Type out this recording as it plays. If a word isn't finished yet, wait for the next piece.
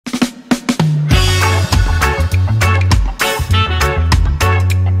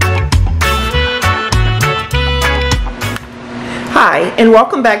and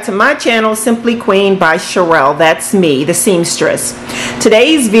welcome back to my channel, Simply Queen by Sherelle. That's me, the seamstress.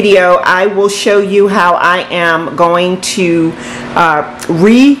 Today's video, I will show you how I am going to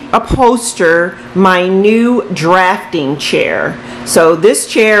reupholster my new drafting chair. So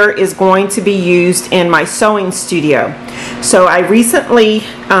this chair is going to be used in my sewing studio. So I recently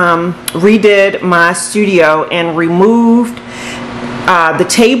redid my studio and removed the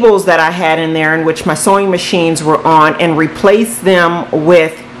tables that I had in there in which my sewing machines were on and replaced them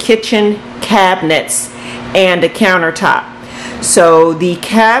with kitchen cabinets and a countertop. So the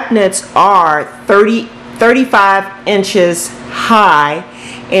cabinets are 35 inches high,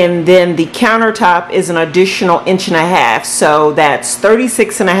 and then the countertop is an additional 1.5 inches. So that's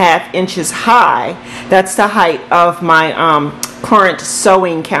 36.5 inches high. That's the height of my current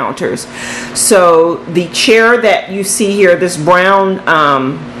sewing counters. So the chair that you see here, this brown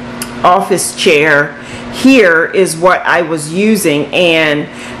office chair here, is what I was using, and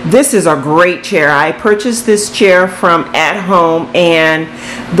this is a great chair. I purchased this chair from At Home, and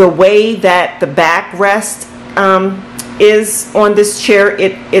the way that the backrest is on this chair,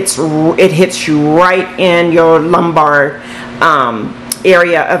 it hits you right in your lumbar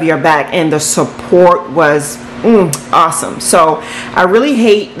area of your back, and the support was awesome. So I really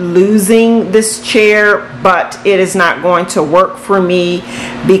hate losing this chair, but it is not going to work for me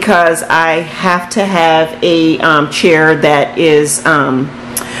because I have to have a chair that is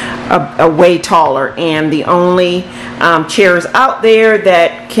a way taller, and the only chairs out there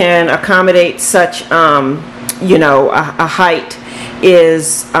that can accommodate such you know, a height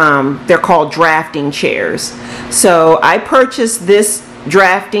is they're called drafting chairs. So I purchased this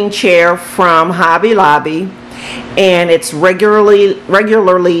drafting chair from Hobby Lobby, and it's regularly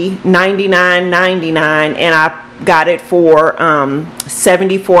 $99.99, and I got it for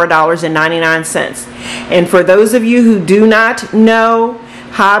 $74.99. And for those of you who do not know,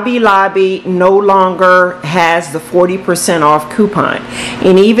 Hobby Lobby no longer has the 40% off coupon.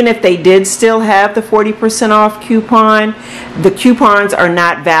 And even if they did still have the 40% off coupon, the coupons are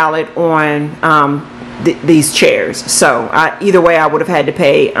not valid on these chairs. So either way, I would have had to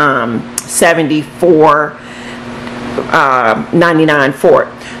pay $74.99 for it.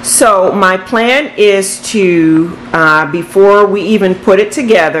 So my plan is to, before we even put it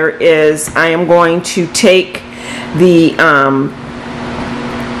together, is I am going to take the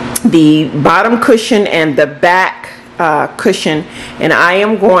bottom cushion and the back cushion, and I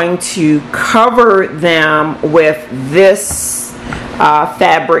am going to cover them with this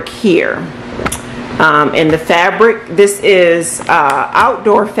fabric here. And the fabric, this is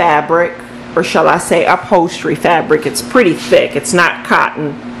outdoor fabric, or shall I say upholstery fabric. It's pretty thick. It's not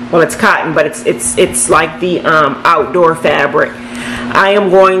cotton. Well, it's cotton, but it's like the outdoor fabric. I am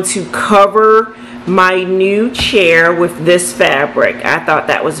going to cover my new chair with this fabric. I thought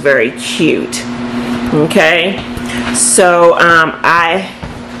that was very cute. Okay, so I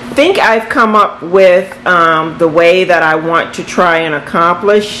think I've come up with the way that I want to try and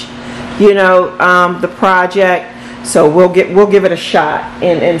accomplish, you know, the project. So we'll give it a shot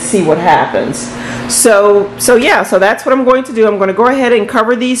and see what happens. So yeah, so that's what I'm going to do. I'm going to go ahead and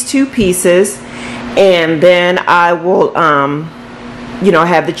cover these two pieces, and then I will you know,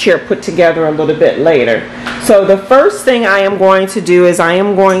 have the chair put together a little bit later. So the first thing I am going to do is I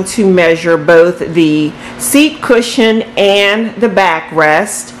am going to measure both the seat cushion and the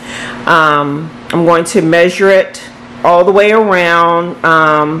backrest. I'm going to measure it all the way around,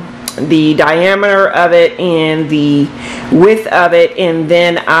 the diameter of it and the width of it, and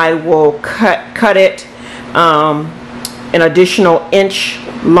then I will cut it an additional 1 inch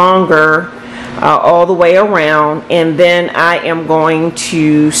longer all the way around, and then I am going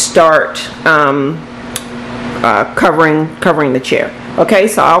to start covering the chair. Okay,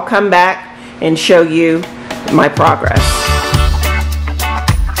 so I'll come back and show you my progress.